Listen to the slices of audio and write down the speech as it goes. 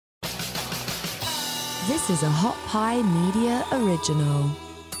This is a Hot Pie Media original.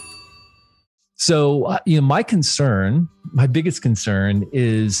 So, my biggest concern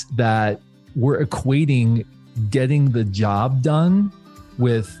is that we're equating getting the job done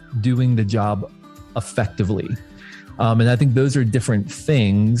with doing the job effectively. And I think those are different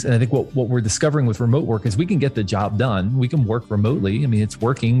things. And I think what we're discovering with remote work is we can get the job done. We can work remotely. I mean, it's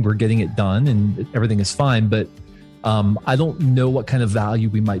working, we're getting it done and everything is fine. But I don't know what kind of value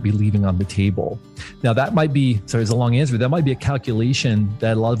we might be leaving on the table. Now, that might be, sorry, it's a long answer. That might be a calculation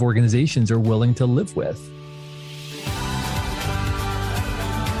that a lot of organizations are willing to live with.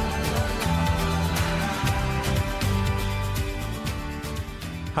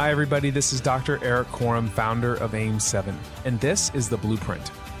 Hi, everybody. This is Dr. Erik Korem, founder of AIM7, and this is The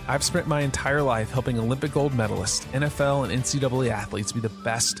Blueprint. I've spent my entire life helping Olympic gold medalists, NFL and NCAA athletes be the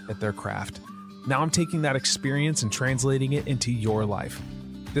best at their craft. Now I'm taking that experience and translating it into your life.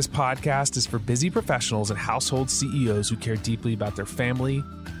 This podcast is for busy professionals and household CEOs who care deeply about their family,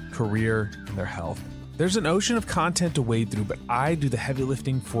 career, and their health. There's an ocean of content to wade through, but I do the heavy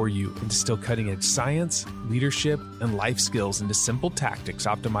lifting for you and distill cutting-edge science, leadership, and life skills into simple tactics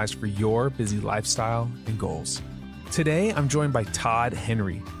optimized for your busy lifestyle and goals. Today, I'm joined by Todd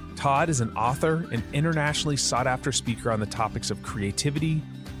Henry. Todd is an author and internationally sought-after speaker on the topics of creativity,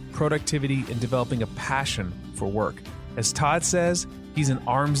 productivity, and developing a passion for work. As Todd says, he's an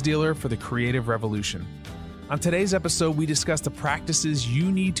arms dealer for the creative revolution. On today's episode, we discuss the practices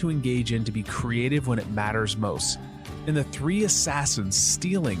you need to engage in to be creative when it matters most, and the 3 assassins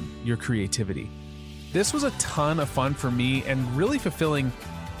stealing your creativity. This was a ton of fun for me and really fulfilling,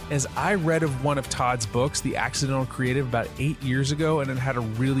 as I read of one of Todd's books, The Accidental Creative, about 8 years ago, and it had a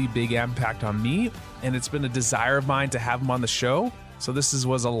really big impact on me, and it's been a desire of mine to have him on the show, so this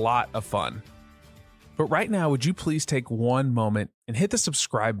was a lot of fun. But right now, would you please take one moment and hit the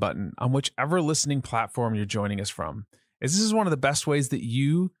subscribe button on whichever listening platform you're joining us from, as this is one of the best ways that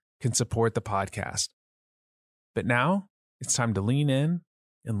you can support the podcast. But now, it's time to lean in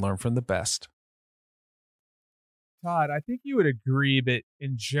and learn from the best. Todd, I think you would agree that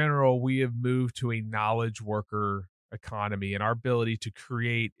in general, we have moved to a knowledge worker economy, and our ability to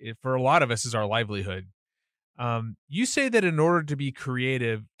create, for a lot of us, is our livelihood. You say that in order to be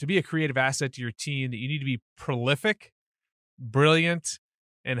creative, to be a creative asset to your team, that you need to be prolific, brilliant,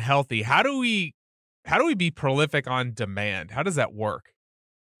 and healthy. How do we be prolific on demand? How does that work?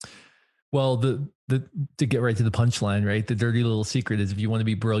 Well, to get right to the punchline, right? The dirty little secret is if you want to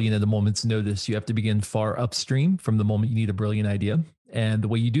be brilliant at a moment's notice, you have to begin far upstream from the moment you need a brilliant idea. And the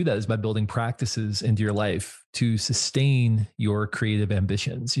way you do that is by building practices into your life to sustain your creative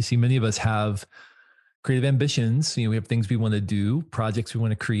ambitions. You see, many of us have creative ambitions. We have things we want to do, projects we want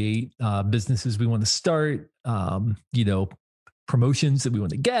to create, businesses we want to start, promotions that we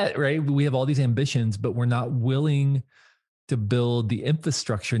want to get, right? We have all these ambitions, but we're not willing to build the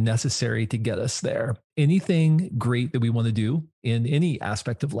infrastructure necessary to get us there. Anything great that we want to do in any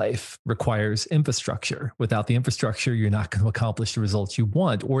aspect of life requires infrastructure. Without the infrastructure, you're not going to accomplish the results you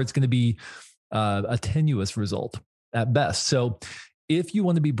want, or it's going to be a tenuous result at best. So if you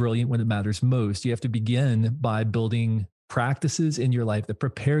want to be brilliant when it matters most, you have to begin by building practices in your life that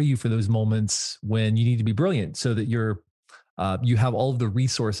prepare you for those moments when you need to be brilliant, so that you have all of the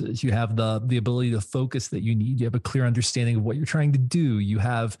resources, you have the ability to focus that you need, you have a clear understanding of what you're trying to do, you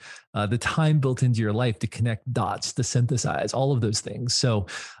have the time built into your life to connect dots, to synthesize, all of those things. So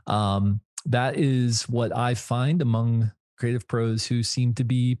that is what I find among creative pros who seem to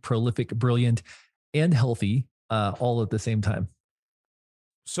be prolific, brilliant, and healthy all at the same time.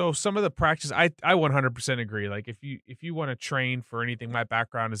 So some of the practice, I 100% agree. Like if you want to train for anything, my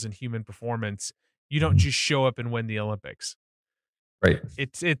background is in human performance. You don't just show up and win the Olympics. Right.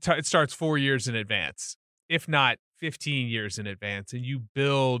 It starts 4 years in advance, if not 15 years in advance, and you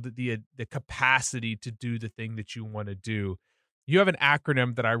build the capacity to do the thing that you want to do. You have an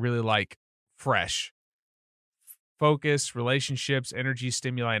acronym that I really like: FRESH. Focus, relationships, energy,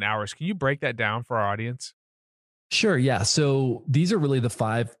 stimuli, and hours. Can you break that down for our audience? Sure. Yeah. So these are really the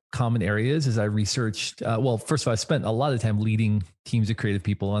 5 common areas as I researched. First of all, I spent a lot of time leading teams of creative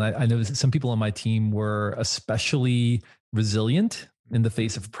people. And I noticed that some people on my team were especially resilient in the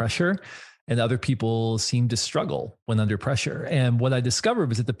face of pressure, and other people seemed to struggle when under pressure. And what I discovered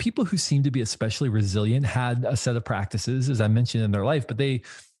was that the people who seemed to be especially resilient had a set of practices, as I mentioned, in their life, but they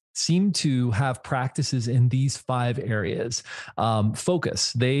seem to have practices in these 5 areas.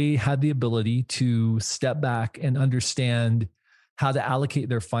 Focus. They had the ability to step back and understand how to allocate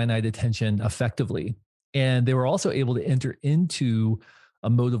their finite attention effectively. And they were also able to enter into a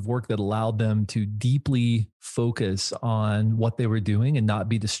mode of work that allowed them to deeply focus on what they were doing and not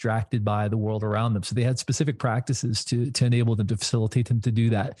be distracted by the world around them. So they had specific practices to enable them, to facilitate them to do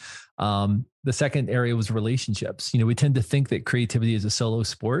that. The second area was relationships. We tend to think that creativity is a solo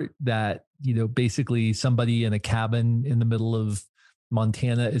sport, that, basically somebody in a cabin in the middle of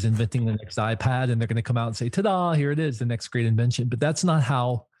Montana is inventing the next iPad and they're going to come out and say, ta-da, here it is, the next great invention. But that's not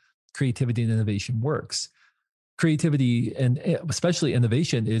how creativity and innovation works. Creativity and especially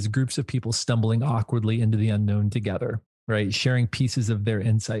innovation is groups of people stumbling awkwardly into the unknown together, right? Sharing pieces of their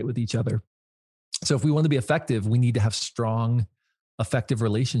insight with each other. So if we want to be effective, we need to have strong, effective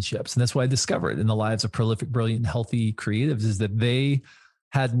relationships. And that's what I discovered in the lives of prolific, brilliant, healthy creatives, is that they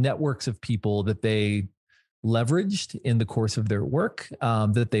had networks of people that they leveraged in the course of their work,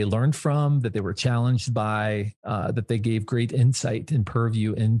 that they learned from, that they were challenged by, that they gave great insight and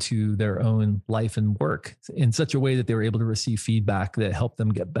purview into their own life and work in such a way that they were able to receive feedback that helped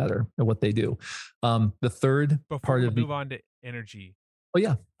them get better at what they do. The third part of move on to energy. Oh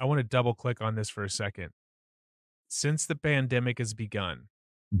yeah. I want to double click on this for a second. Since the pandemic has begun,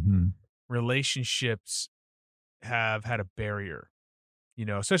 relationships have had a barrier,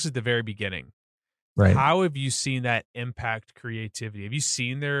 especially at the very beginning. Right. How have you seen that impact creativity? Have you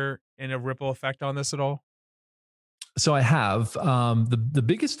seen there in a ripple effect on this at all? So I have. The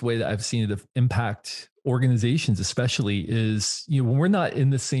biggest way that I've seen it impact organizations, especially, is when we're not in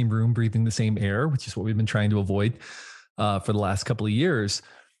the same room breathing the same air, which is what we've been trying to avoid for the last couple of years.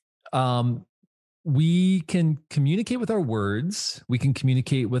 We can communicate with our words. We can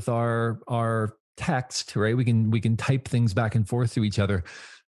communicate with our text, right? We can type things back and forth to each other.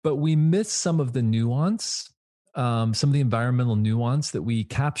 But we miss some of the nuance, some of the environmental nuance that we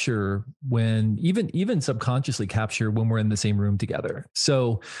capture when even subconsciously capture when we're in the same room together.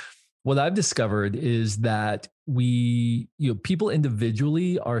 So what I've discovered is that people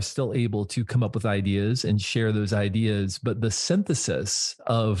individually are still able to come up with ideas and share those ideas, but the synthesis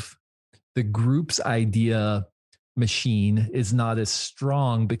of the group's idea machine is not as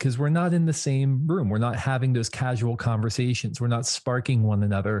strong because we're not in the same room. We're not having those casual conversations. We're not sparking one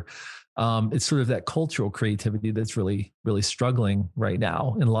another. It's sort of that cultural creativity that's really, really struggling right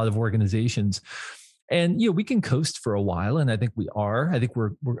now in a lot of organizations. And, we can coast for a while. And I think we are. I think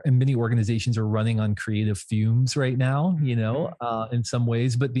we're and many organizations are running on creative fumes right now, in some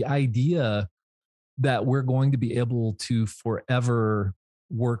ways. But the idea that we're going to be able to forever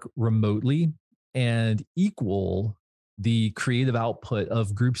work remotely and equal the creative output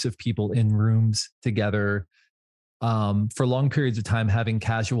of groups of people in rooms together for long periods of time, having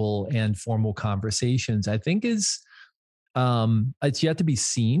casual and formal conversations, I think is it's yet to be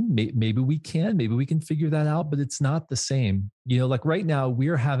seen. Maybe we can figure that out, but it's not the same. Like right now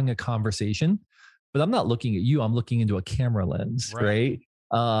we're having a conversation, but I'm not looking at you. I'm looking into a camera lens, right?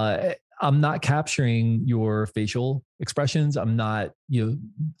 I'm not capturing your facial expressions. I'm not,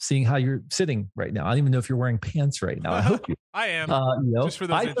 seeing how you're sitting right now. I don't even know if you're wearing pants right now. I hope you. I am. Just for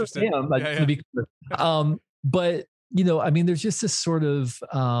those interested. But there's just this sort of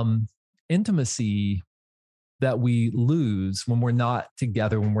intimacy that we lose when we're not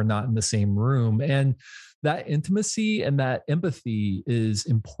together, when we're not in the same room, and that intimacy and that empathy is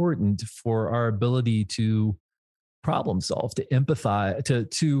important for our ability to problem solve, to empathize,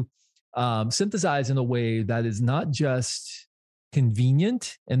 to synthesize in a way that is not just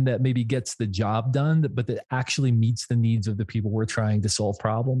convenient and that maybe gets the job done, but that actually meets the needs of the people we're trying to solve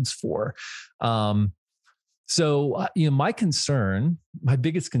problems for. So, my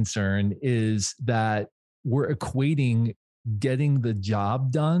biggest concern is that we're equating getting the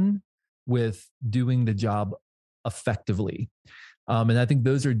job done with doing the job effectively. And I think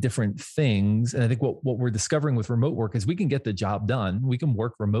those are different things. And I think what we're discovering with remote work is we can get the job done. We can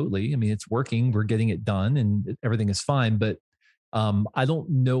work remotely. I mean, it's working, we're getting it done and everything is fine. But I don't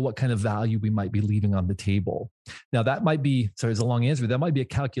know what kind of value we might be leaving on the table. Now that might be, sorry, it's a long answer. That might be a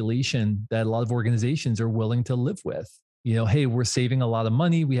calculation that a lot of organizations are willing to live with. Hey, we're saving a lot of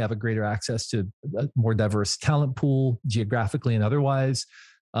money. We have a greater access to a more diverse talent pool, geographically and otherwise.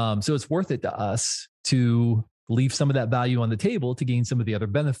 So it's worth it to us to leave some of that value on the table to gain some of the other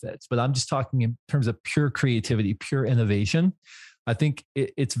benefits. But I'm just talking in terms of pure creativity, pure innovation. I think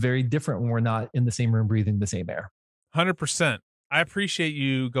it's very different when we're not in the same room, breathing the same air. 100%. I appreciate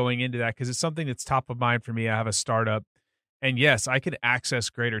you going into that because it's something that's top of mind for me. I have a startup and yes, I could access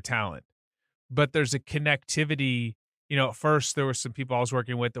greater talent, but there's a connectivity. At first there were some people I was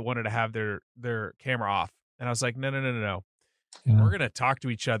working with that wanted to have their camera off. And I was like, no. Yeah. We're going to talk to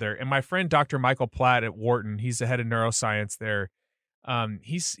each other. And my friend, Dr. Michael Platt at Wharton, he's the head of neuroscience there.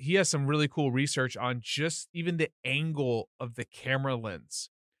 He has some really cool research on just even the angle of the camera lens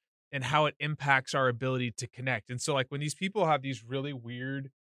and how it impacts our ability to connect. And so like when these people have these really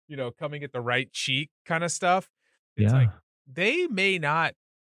weird, coming at the right cheek kind of stuff, it's like Yeah. they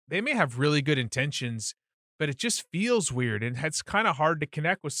may have really good intentions, but it just feels weird and it's kind of hard to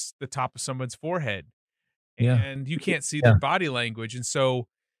connect with the top of someone's forehead Yeah. and you can't see Yeah. their body language. And so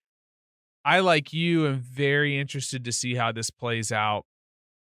I, like you, am very interested to see how this plays out.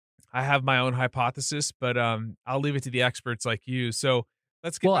 I have my own hypothesis, but I'll leave it to the experts like you. So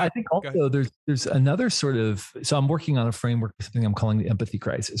let's get Well, I back. think Go ahead. also there's another sort of, so I'm working on a framework, something I'm calling the empathy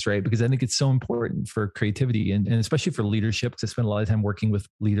crisis, right? Because I think it's so important for creativity and especially for leadership, because I spend a lot of time working with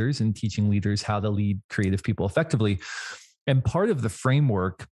leaders and teaching leaders how to lead creative people effectively. And part of the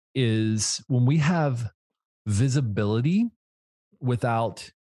framework is when we have visibility without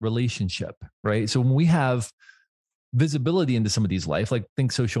relationship, right? So when we have visibility into somebody's life, like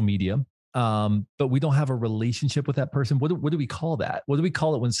think social media, but we don't have a relationship with that person. What do we call that? What do we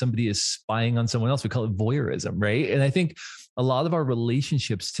call it when somebody is spying on someone else? We call it voyeurism, right? And I think a lot of our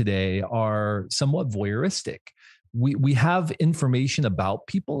relationships today are somewhat voyeuristic. We have information about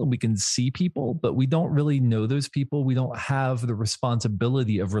people and we can see people, but we don't really know those people. We don't have the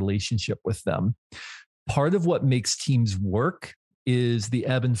responsibility of relationship with them. Part of what makes teams work is the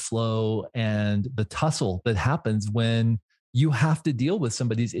ebb and flow and the tussle that happens when you have to deal with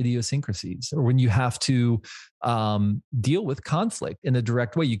somebody's idiosyncrasies or when you have to deal with conflict in a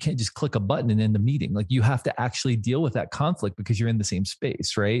direct way. You can't just click a button and end the meeting. Like you have to actually deal with that conflict because you're in the same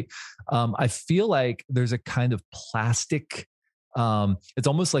space, right? I feel like there's a kind of plastic, it's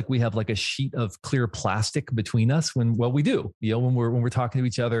almost like we have like a sheet of clear plastic between us when we do, when we're talking to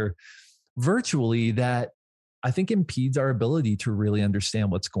each other virtually, that I think impedes our ability to really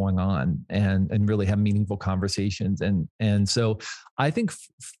understand what's going on and really have meaningful conversations. And so I think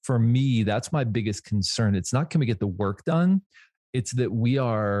for me, that's my biggest concern. It's not, can we get the work done? It's that we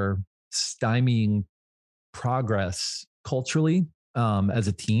are stymieing progress culturally as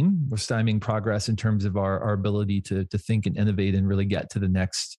a team. We're stymieing progress in terms of our ability to think and innovate and really get to the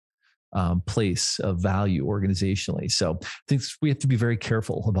next place of value organizationally. So I think we have to be very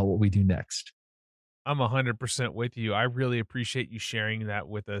careful about what we do next. I'm 100% with you. I really appreciate you sharing that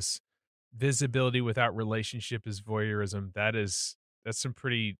with us. Visibility without relationship is voyeurism. That's some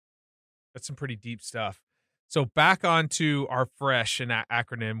pretty deep stuff. So back onto our fresh and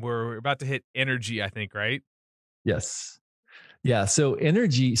acronym. We're about to hit energy, I think, right? Yes. Yeah. So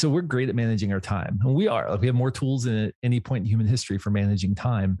energy. So we're great at managing our time. And we are. Like we have more tools than at any point in human history for managing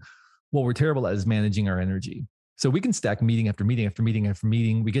time. What we're terrible at is managing our energy. So we can stack meeting after meeting after meeting after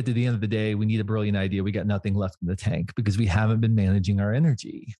meeting. We get to the end of the day, we need a brilliant idea. We got nothing left in the tank because we haven't been managing our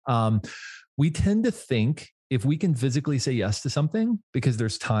energy. We tend to think if we can physically say yes to something because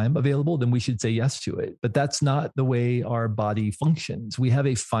there's time available, then we should say yes to it. But that's not the way our body functions. We have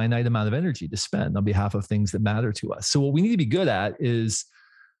a finite amount of energy to spend on behalf of things that matter to us. So what we need to be good at is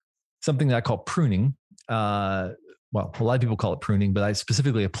something that I call pruning. Well, a lot of people call it pruning, but I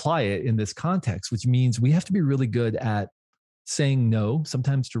specifically apply it in this context, which means we have to be really good at saying no,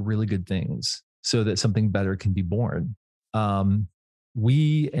 sometimes to really good things so that something better can be born.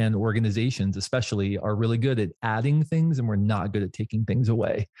 We and organizations especially are really good at adding things and we're not good at taking things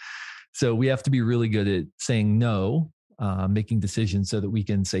away. So we have to be really good at saying no, making decisions so that we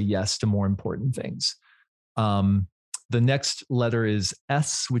can say yes to more important things. The next letter is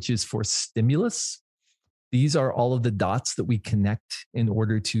S, which is for stimulus. These are all of the dots that we connect in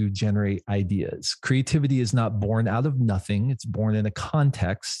order to generate ideas. Creativity is not born out of nothing. It's born in a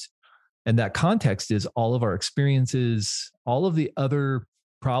context. And that context is all of our experiences, all of the other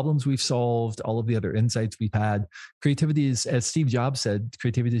problems we've solved, all of the other insights we've had. Creativity is, as Steve Jobs said,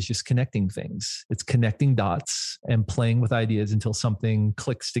 creativity is just connecting things. It's connecting dots and playing with ideas until something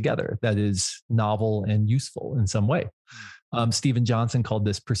clicks together that is novel and useful in some way. Stephen Johnson called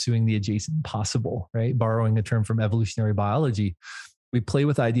this pursuing the adjacent possible, right? Borrowing a term from evolutionary biology. We play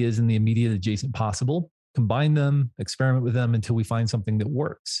with ideas in the immediate adjacent possible, combine them, experiment with them until we find something that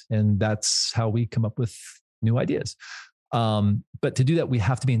works. And that's how we come up with new ideas. But to do that, we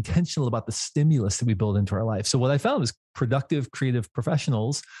have to be intentional about the stimulus that we build into our life. So what I found is productive, creative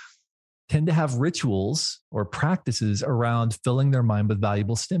professionals tend to have rituals or practices around filling their mind with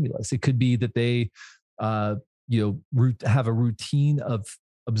valuable stimulus. It could be that they, have a routine of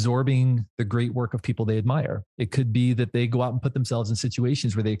absorbing the great work of people they admire. It could be that they go out and put themselves in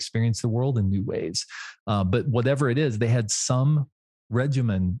situations where they experience the world in new ways. But whatever it is, they had some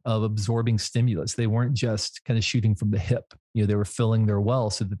regimen of absorbing stimulus. They weren't just kind of shooting from the hip. They were filling their well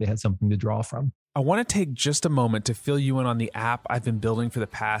so that they had something to draw from. I want to take just a moment to fill you in on the app I've been building for the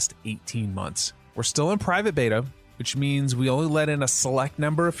past 18 months. We're still in private beta, which means we only let in a select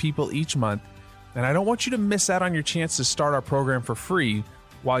number of people each month. And I don't want you to miss out on your chance to start our program for free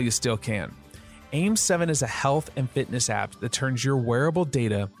while you still can. AIM7 is a health and fitness app that turns your wearable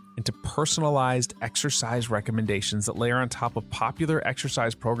data into personalized exercise recommendations that layer on top of popular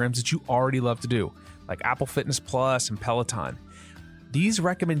exercise programs that you already love to do, like Apple Fitness Plus and Peloton. These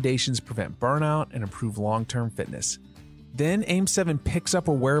recommendations prevent burnout and improve long-term fitness. Then AIM7 picks up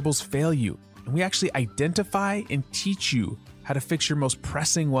where wearables fail you, and we actually identify and teach you how to fix your most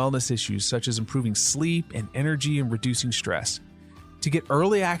pressing wellness issues, such as improving sleep and energy and reducing stress. To get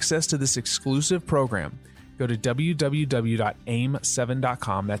early access to this exclusive program, go to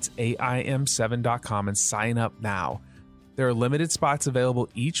www.aim7.com, that's AIM7.com, and sign up now. There are limited spots available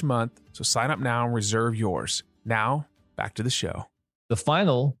each month, so sign up now and reserve yours. Now, back to the show. The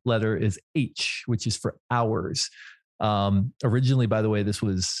final letter is H, which is for hours. Originally, by the way, this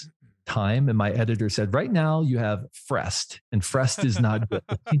was time, and my editor said, right now you have frest, and frest is not good.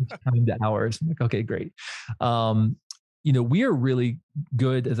 Change time to hours. I'm like, okay, great. We are really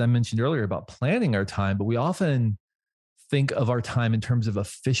good, as I mentioned earlier, about planning our time, but we often think of our time in terms of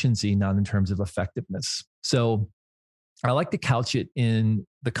efficiency, not in terms of effectiveness. So I like to couch it in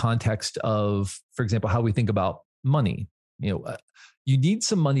the context of, for example, how we think about money. You need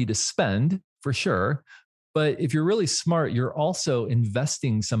some money to spend for sure, but if you're really smart, you're also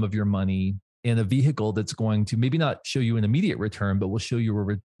investing some of your money in a vehicle that's going to maybe not show you an immediate return, but will show you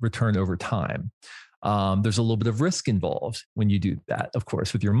a return over time. There's a little bit of risk involved when you do that, of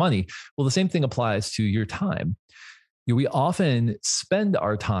course, with your money. Well, the same thing applies to your time. We often spend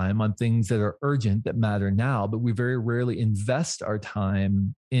our time on things that are urgent, that matter now, but we very rarely invest our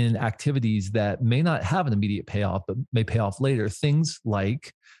time in activities that may not have an immediate payoff, but may pay off later. Things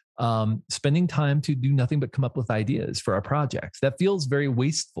like spending time to do nothing but come up with ideas for our projects. That feels very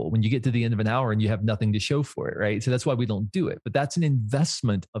wasteful when you get to the end of an hour and you have nothing to show for it, right? So that's why we don't do it. But that's an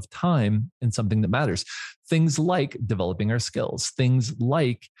investment of time in something that matters. Things like developing our skills, things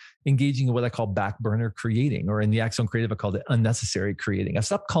like engaging in what I call back burner creating, or in the Axon Creative, I called it unnecessary creating. I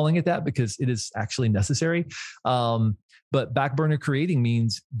stopped calling it that because it is actually necessary. But back burner creating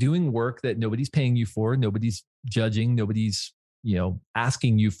means doing work that nobody's paying you for, nobody's judging, nobody's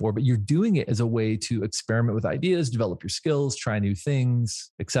asking you for, but you're doing it as a way to experiment with ideas, develop your skills, try new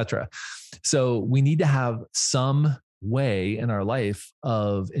things, etc. So we need to have some way in our life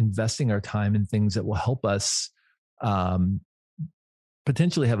of investing our time in things that will help us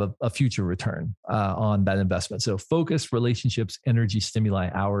potentially have a future return on that investment. So focus, relationships, energy, stimuli,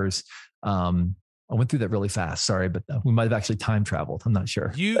 hours. I went through that really fast. Sorry, but we might have actually time traveled. I'm not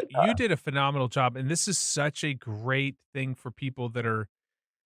sure. You did a phenomenal job, and this is such a great thing for people that are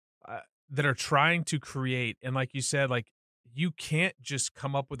trying to create. And like you said, like you can't just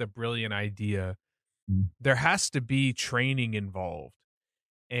come up with a brilliant idea. There has to be training involved,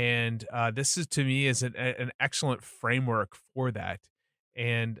 and this is to me is an excellent framework for that.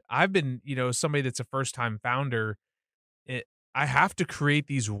 And I've been, somebody that's a first-time founder. I have to create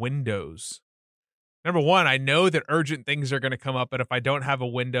these windows. Number one, I know that urgent things are going to come up, and if I don't have a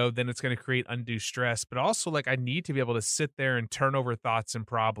window, then it's going to create undue stress. But also, I need to be able to sit there and turn over thoughts and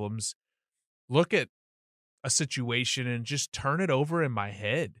problems, look at a situation, and just turn it over in my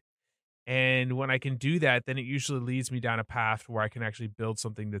head. And when I can do that, then it usually leads me down a path where I can actually build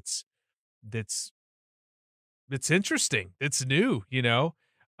something that's interesting, that's new.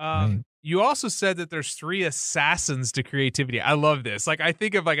 Right. You also said that there's 3 assassins to creativity. I love this. I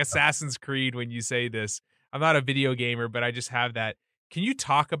think of Assassin's Creed when you say this. I'm not a video gamer, but I just have that. Can you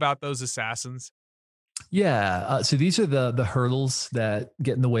talk about those assassins? Yeah. So these are the hurdles that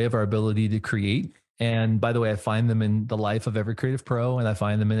get in the way of our ability to create. And by the way, I find them in the life of every creative pro, and I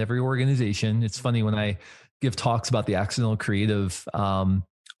find them in every organization. It's funny when I give talks about the accidental creative.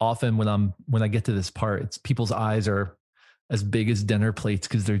 Often when I get to this part, it's people's eyes are as big as dinner plates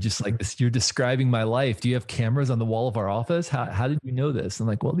because they're just like this. You're describing my life. Do you have cameras on the wall of our office? How did you know this? I'm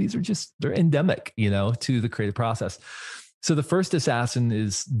like, well, these are they're endemic, to the creative process. So the first assassin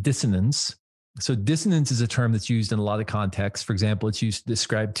is dissonance. So dissonance is a term that's used in a lot of contexts. For example, it's used to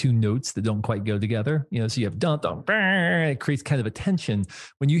describe 2 notes that don't quite go together. So you have dun, dun, brr, it creates kind of a tension.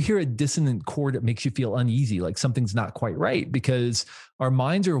 When you hear a dissonant chord, it makes you feel uneasy, like something's not quite right, because our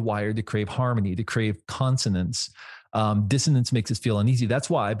minds are wired to crave harmony, to crave consonance. Dissonance makes us feel uneasy. That's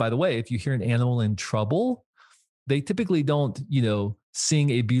why, by the way, if you hear an animal in trouble, they typically don't, sing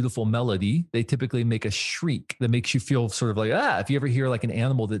a beautiful melody. They typically make a shriek that makes you feel sort of like, if you ever hear like an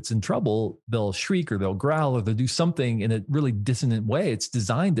animal that's in trouble, they'll shriek or they'll growl or they'll do something in a really dissonant way. It's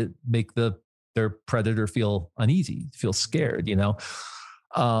designed to make their predator feel uneasy, feel scared,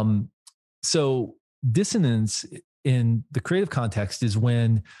 So dissonance in the creative context is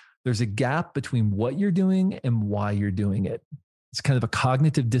when there's a gap between what you're doing and why you're doing it. It's kind of a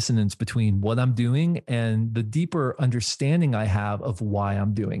cognitive dissonance between what I'm doing and the deeper understanding I have of why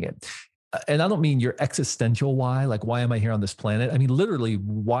I'm doing it. And I don't mean your existential why, like, why am I here on this planet? I mean, literally,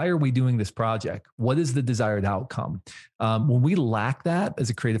 why are we doing this project? What is the desired outcome? When we lack that as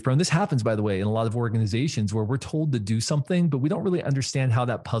a creative pro, and this happens, by the way, in a lot of organizations where we're told to do something, but we don't really understand how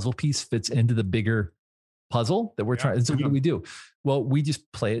that puzzle piece fits into the bigger puzzle that we're trying. And so what do we do? Well, we just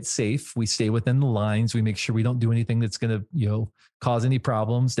play it safe. We stay within the lines. We make sure we don't do anything that's going to, cause any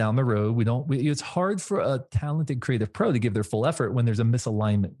problems down the road. It's hard for a talented creative pro to give their full effort when there's a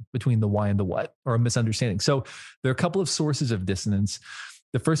misalignment between the why and the what, or a misunderstanding. So there are a couple of sources of dissonance.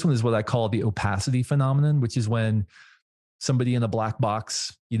 The first one is what I call the opacity phenomenon, which is when somebody in a black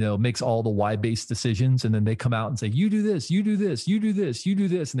box, makes all the why-based decisions. And then they come out and say, you do this, you do this, you do this, you do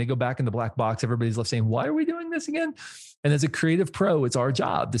this. And they go back in the black box. Everybody's left saying, why are we doing this again? And as a creative pro, it's our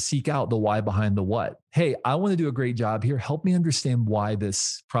job to seek out the why behind the what. Hey, I want to do a great job here. Help me understand why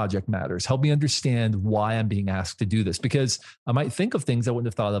this project matters. Help me understand why I'm being asked to do this, because I might think of things I wouldn't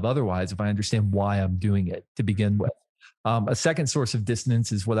have thought of otherwise if I understand why I'm doing it to begin with. A second source of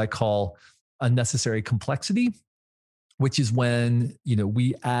dissonance is what I call unnecessary complexity, which is when,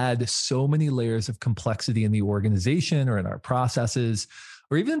 we add so many layers of complexity in the organization or in our processes,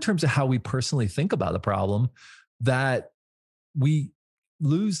 or even in terms of how we personally think about a problem, that we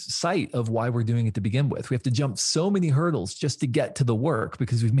lose sight of why we're doing it to begin with. We have to jump so many hurdles just to get to the work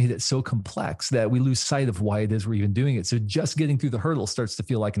because we've made it so complex that we lose sight of why it is we're even doing it. So just getting through the hurdle starts to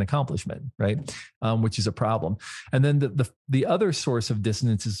feel like an accomplishment, right? Which is a problem. And then the other source of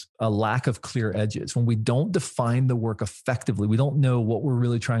dissonance is a lack of clear edges. When we don't define the work effectively, we don't know what we're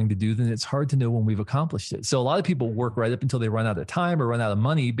really trying to do, then it's hard to know when we've accomplished it. So a lot of people work right up until they run out of time or run out of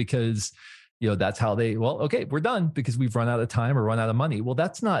money because that's how okay, we're done because we've run out of time or run out of money. Well,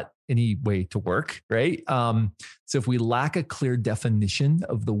 that's not any way to work, right? So if we lack a clear definition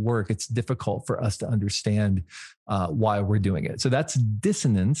of the work, it's difficult for us to understand why we're doing it. So that's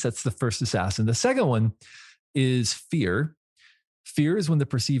dissonance. That's the first assassin. The second one is fear. Fear is when the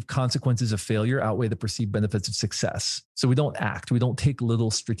perceived consequences of failure outweigh the perceived benefits of success. So we don't act. We don't take little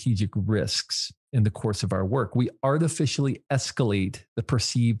strategic risks in the course of our work. We artificially escalate the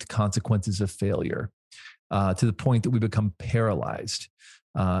perceived consequences of failure to the point that we become paralyzed.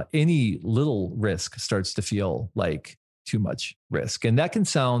 Any little risk starts to feel like too much risk. And that can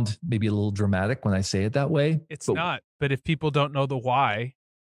sound maybe a little dramatic when I say it that way. It's not. But if people don't know the why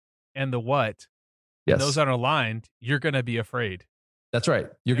and the what, yes, and those aren't aligned, you're going to be afraid. That's right.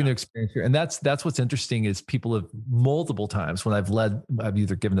 You're going to experience fear. And that's what's interesting is people have multiple times when I've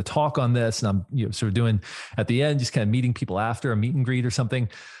either given a talk on this and I'm sort of doing at the end, just kind of meeting people after a meet and greet or something.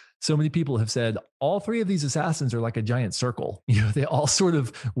 So many people have said all three of these assassins are like a giant circle. They all sort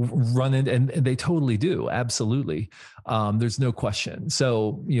of run in, and they totally do. Absolutely. There's no question.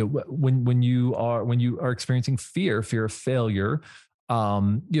 So, when you are experiencing fear of failure,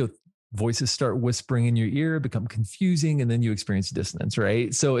 voices start whispering in your ear, become confusing, and then you experience dissonance,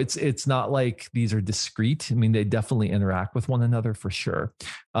 right? So it's not like these are discrete. I mean, they definitely interact with one another for sure.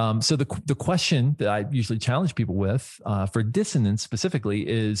 So the question that I usually challenge people with for dissonance specifically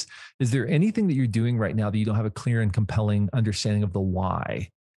is there anything that you're doing right now that you don't have a clear and compelling understanding of the why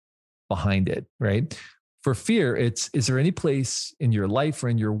behind it, right? For fear, is there any place in your life or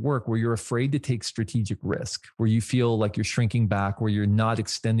in your work where you're afraid to take strategic risk, where you feel like you're shrinking back, where you're not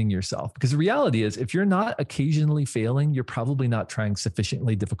extending yourself? Because the reality is, if you're not occasionally failing, you're probably not trying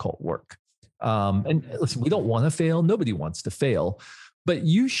sufficiently difficult work. And listen, we don't want to fail. Nobody wants to fail. But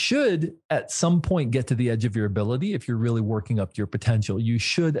you should at some point get to the edge of your ability if you're really working up to your potential. You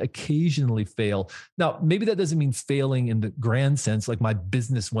should occasionally fail. Now, maybe that doesn't mean failing in the grand sense, like my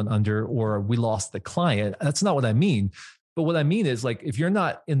business went under or we lost the client. That's not what I mean. But what I mean is, like, if you're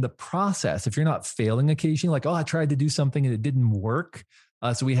not in the process, if you're not failing occasionally, like, I tried to do something and it didn't work,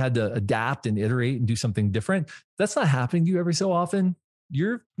 so we had to adapt and iterate and do something different. That's not happening to you every so often.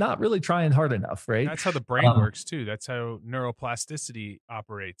 You're not really trying hard enough, right? That's how the brain works too. That's how neuroplasticity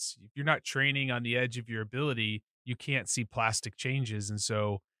operates. If you're not training on the edge of your ability, you can't see plastic changes. And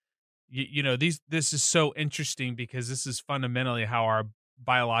so, this is so interesting because this is fundamentally how our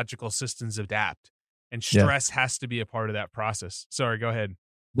biological systems adapt, and stress has to be a part of that process. Sorry, go ahead.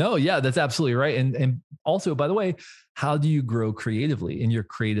 No, yeah, that's absolutely right. And also, by the way, how do you grow creatively in your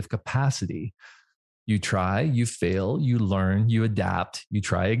creative capacity? You try, you fail, you learn, you adapt, you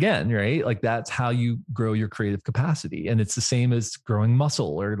try again, right? Like that's how you grow your creative capacity. And it's the same as growing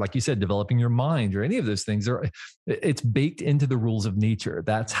muscle, or like you said, developing your mind, or any of those things. It's baked into the rules of nature.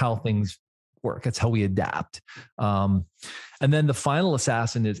 That's how things work. That's how we adapt. And then the final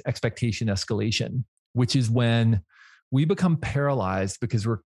assassin is expectation escalation, which is when we become paralyzed because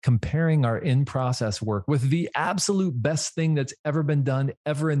we're comparing our in-process work with the absolute best thing that's ever been done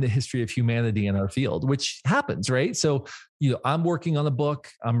ever in the history of humanity in our field, which happens, right? So, I'm working on a book,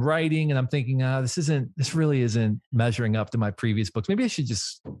 I'm writing, and I'm thinking, this really isn't measuring up to my previous books. Maybe I should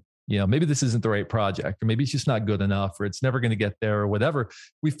just, maybe this isn't the right project, or maybe it's just not good enough, or it's never going to get there, or whatever.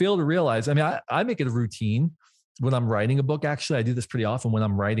 We fail to realize, I make it a routine when I'm writing a book. Actually, I do this pretty often when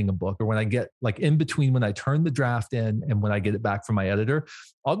I'm writing a book, or when I get like in between when I turn the draft in and when I get it back from my editor,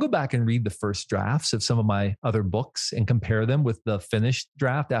 I'll go back and read the first drafts of some of my other books and compare them with the finished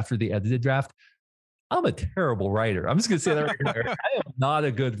draft after the edited draft. I'm a terrible writer. I'm just going to say that right there. I am not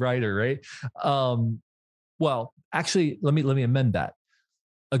a good writer, right? Well, actually, let me amend that.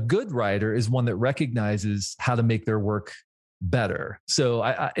 A good writer is one that recognizes how to make their work better. So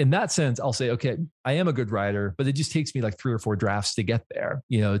I, in that sense, I'll say, okay, I am a good writer, but it just takes me like 3 or 4 drafts to get there,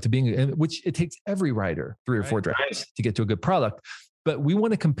 to being, which it takes every writer 3 or 4 drafts to get to a good product. But we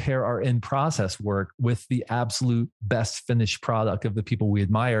want to compare our in-process work with the absolute best finished product of the people we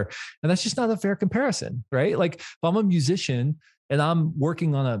admire. And that's just not a fair comparison, right? Like if I'm a musician and I'm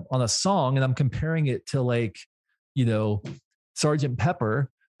working on a song and I'm comparing it to like, Sgt. Pepper,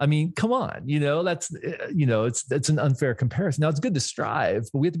 I mean, come on, that's, it's an unfair comparison. Now it's good to strive,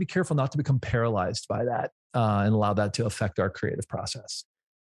 but we have to be careful not to become paralyzed by that and allow that to affect our creative process.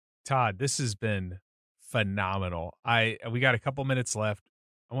 Todd, this has been phenomenal. We got a couple minutes left.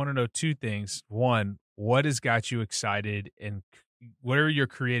 I want to know 2 things. One, what has got you excited, and where are your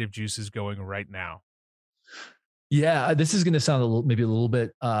creative juices going right now? Yeah, this is going to sound maybe a little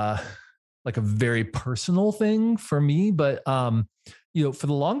bit like a very personal thing for me, but for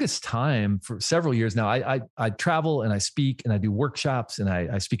the longest time, for several years now, I travel and I speak and I do workshops and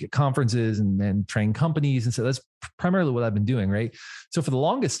I speak at conferences and train companies. And so that's primarily what I've been doing, right? So for the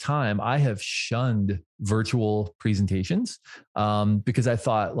longest time, I have shunned virtual presentations because I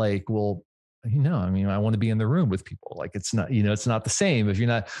thought like, well, I want to be in the room with people. Like it's not, it's not the same if you're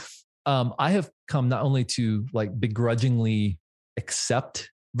not. I have come not only to like begrudgingly accept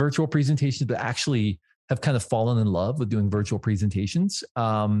virtual presentations, but actually have kind of fallen in love with doing virtual presentations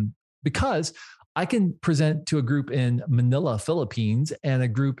because I can present to a group in Manila, Philippines, and a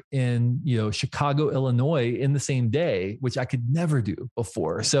group in Chicago, Illinois in the same day, which I could never do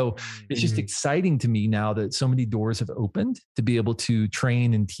before. So it's just exciting to me now that so many doors have opened to be able to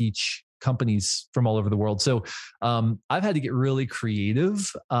train and teach companies from all over the world. So I've had to get really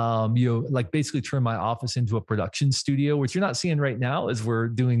creative, like basically turn my office into a production studio, which you're not seeing right now as we're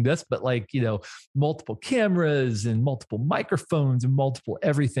doing this, but like, multiple cameras and multiple microphones and multiple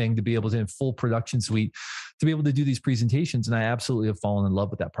everything to be able to, in full production suite, to be able to do these presentations. And I absolutely have fallen in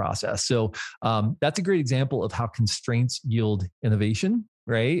love with that process. So that's a great example of how constraints yield innovation.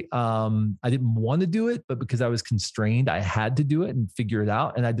 Right. I didn't want to do it, but because I was constrained, I had to do it and figure it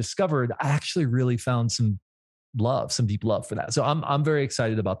out. And I discovered I actually really found some deep love for that. So I'm very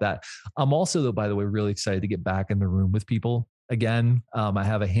excited about that. I'm also, though, by the way, really excited to get back in the room with people again. I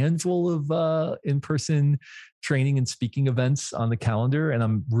have a handful of in-person training and speaking events on the calendar, and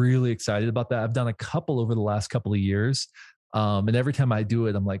I'm really excited about that. I've done a couple over the last couple of years. And every time I do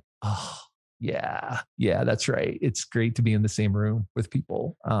it, I'm like, oh, yeah, that's right. It's great to be in the same room with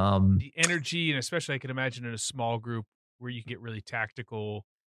people. The energy, and especially I can imagine in a small group where you can get really tactical,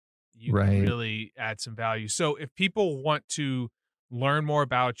 you can really add some value. So if people want to learn more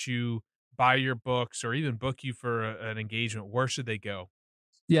about you, buy your books, or even book you for an engagement, where should they go?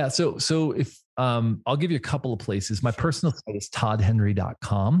 Yeah. So if I'll give you a couple of places. My personal site is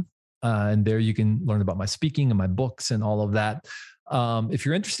toddhenry.com. And there you can learn about my speaking and my books and all of that. If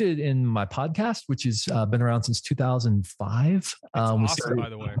you're interested in my podcast, which has been around since 2005. Awesome, by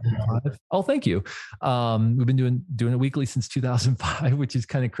the way. Oh, thank you. We've been doing it weekly since 2005, which is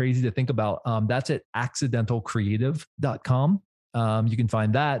kind of crazy to think about. That's at accidentalcreative.com. You can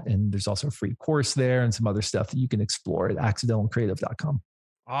find that. And there's also a free course there and some other stuff that you can explore at accidentalcreative.com.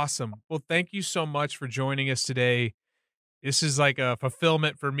 Awesome. Well, thank you so much for joining us today. This is like a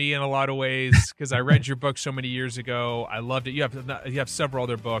fulfillment for me in a lot of ways because I read your book so many years ago. I loved it. You have several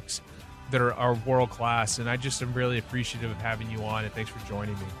other books that are world class, and I just am really appreciative of having you on. And thanks for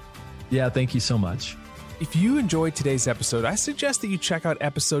joining me. Yeah, thank you so much. If you enjoyed today's episode, I suggest that you check out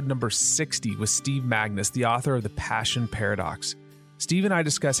episode number 60 with Steve Magnus, the author of The Passion Paradox. Steve and I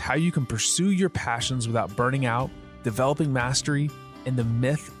discuss how you can pursue your passions without burning out, developing mastery, and the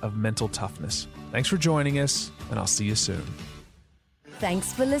myth of mental toughness. Thanks for joining us, and I'll see you soon.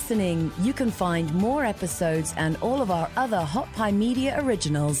 Thanks for listening. You can find more episodes and all of our other Hot Pie Media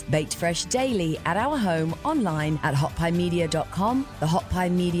originals baked fresh daily at our home online at hotpiemedia.com, the Hot Pie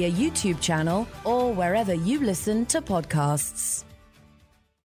Media YouTube channel, or wherever you listen to podcasts.